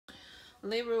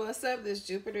Libra, what's up? This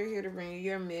Jupiter here to bring you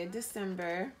your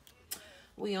mid-December.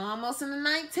 We almost in the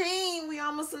 19. We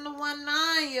almost in the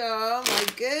 1-9, y'all. My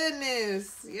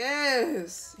goodness.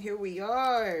 Yes. Here we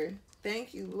are.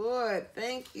 Thank you, Lord.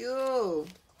 Thank you.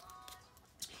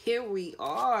 Here we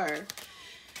are.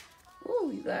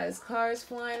 Ooh, you guys, cars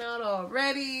flying out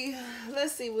already.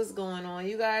 Let's see what's going on.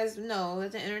 You guys know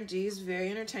that the energy is very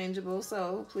interchangeable,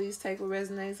 so please take what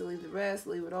resonates and leave the rest.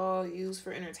 Leave it all used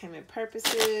for entertainment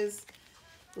purposes.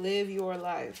 Live your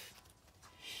life.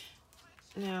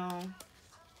 Now,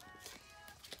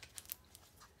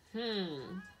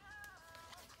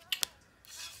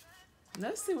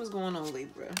 let's see what's going on,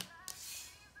 Libra.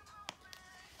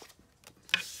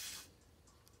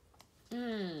 I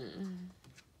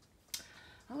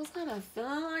was kind of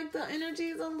feeling like the energy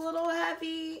is a little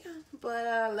heavy,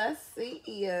 but let's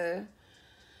see.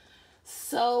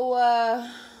 So,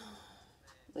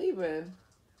 Libra,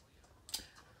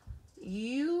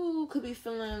 you could be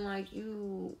feeling like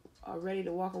you are ready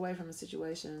to walk away from a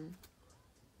situation.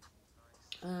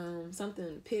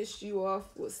 Something pissed you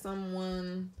off with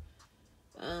someone,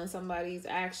 somebody's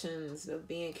actions of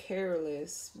being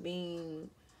careless, being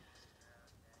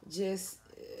just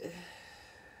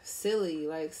silly,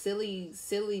 like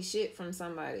silly shit from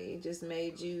somebody just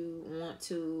made you want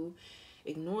to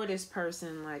ignore this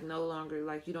person, like no longer,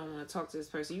 like you don't want to talk to this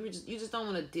person. You just don't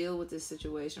want to deal with this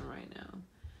situation right now.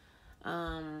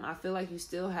 I feel like you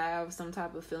still have some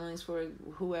type of feelings for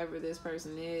whoever this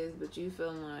person is, but you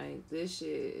feel like this shit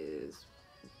is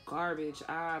garbage.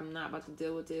 I'm not about to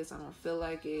deal with this. I don't feel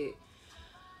like it.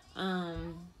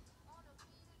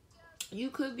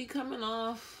 You could be coming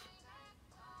off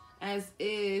as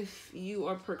if you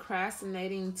are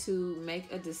procrastinating to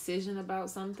make a decision about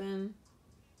something.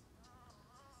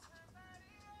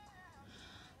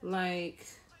 Like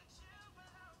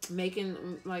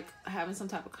having some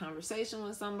type of conversation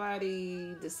with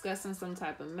somebody, discussing some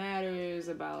type of matters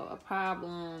about a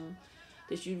problem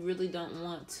that you really don't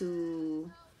want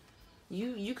to,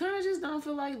 you kind of just don't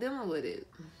feel like dealing with it.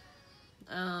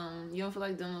 You don't feel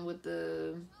like dealing with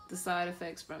the side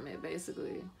effects from it,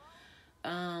 basically.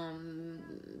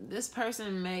 This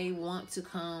person may want to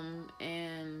come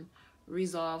and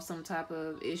resolve some type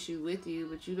of issue with you,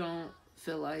 but you don't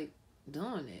feel like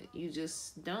doing it. You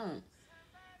just don't.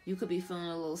 You could be feeling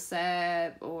a little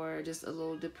sad or just a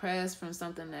little depressed from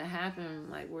something that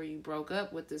happened, like where you broke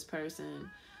up with this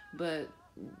person, but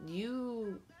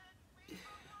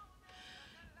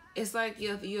it's like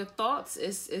your thoughts,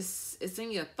 it's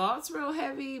in your thoughts real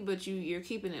heavy, but you're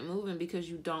keeping it moving because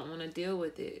you don't want to deal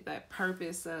with it. That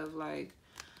purpose of like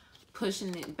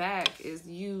pushing it back is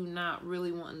you not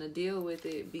really wanting to deal with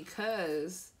it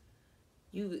because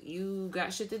you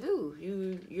got shit to do.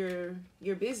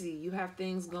 You're busy. You have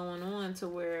things going on to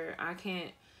where I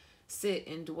can't sit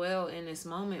and dwell in this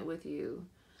moment with you.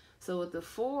 So with the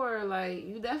 4, like,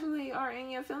 you definitely are in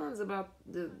your feelings about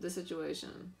the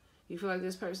situation. You feel like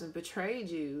this person betrayed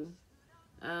you.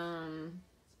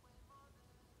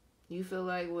 You feel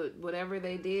like whatever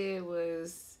they did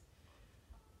was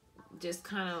just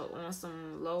kind of on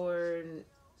some lower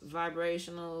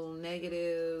vibrational,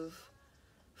 negative,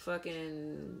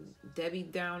 fucking Debbie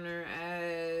Downer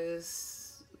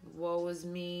ass, woe is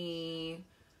me.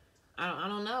 I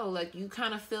don't know. Like, you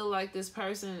kind of feel like this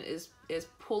person is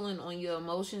pulling on your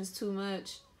emotions too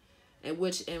much, in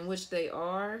which they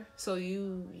are. So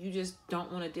you just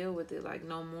don't want to deal with it. Like,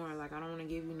 no more. Like, I don't want to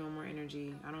give you no more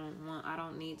energy. I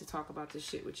don't need to talk about this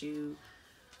shit with you.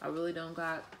 I really don't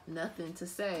got nothing to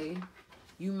say.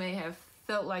 You may have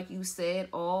felt like you said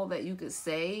all that you could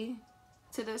say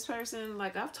to this person.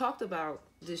 Like, I've talked about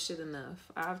this shit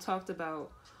enough. I've talked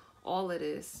about all of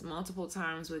this multiple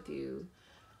times with you.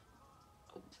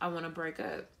 I want to break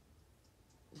up.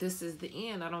 This is the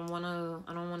end. I don't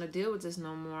want to deal with this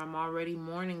no more. I'm already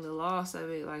mourning the loss of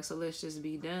it. Like, so let's just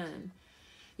be done.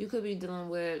 You could be dealing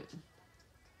with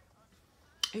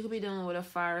a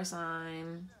fire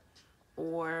sign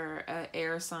or an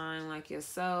air sign like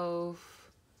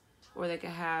yourself, or they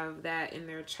could have that in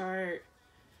their chart.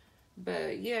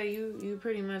 But yeah, you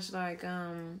pretty much like,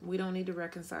 we don't need to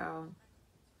reconcile.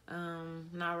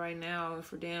 Not right now,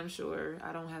 for damn sure.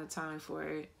 I don't have the time for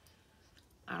it.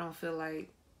 I don't feel like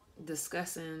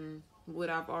discussing what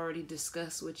I've already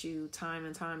discussed with you time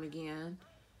and time again.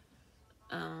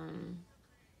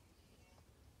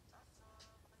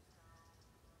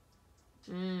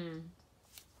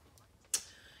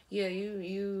 Yeah,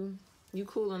 you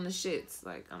cool on the shits.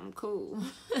 Like, I'm cool.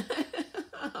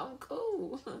 I'm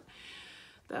cool.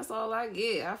 That's all I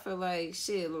get. I feel like,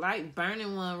 shit, light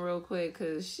burning one real quick,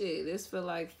 because, shit, this feel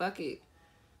like, fuck it.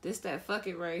 This that fuck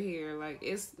it right here. Like,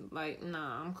 it's like,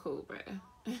 nah, I'm cool, bruh.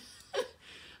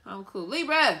 I'm cool.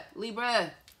 Libra.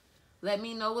 Let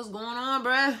me know what's going on,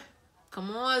 bruh. Come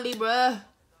on, Libra.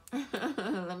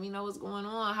 Let me know what's going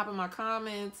on. Hop in my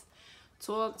comments.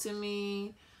 Talk to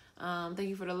me. Thank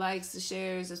you for the likes, the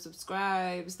shares, the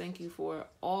subscribes. Thank you for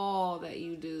all that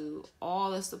you do.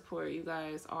 All the support. You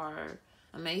guys are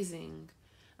amazing.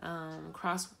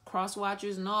 Cross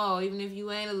watchers, no, even if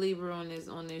you ain't a Libra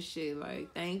on this shit,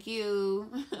 like, thank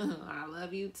you. I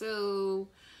love you too.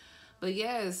 But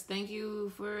yes, thank you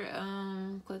for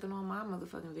clicking on my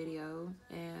motherfucking video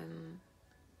and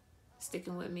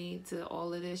sticking with me to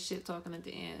all of this shit talking at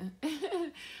the end.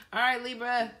 All right,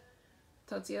 Libra.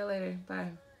 Talk to y'all later.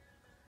 Bye.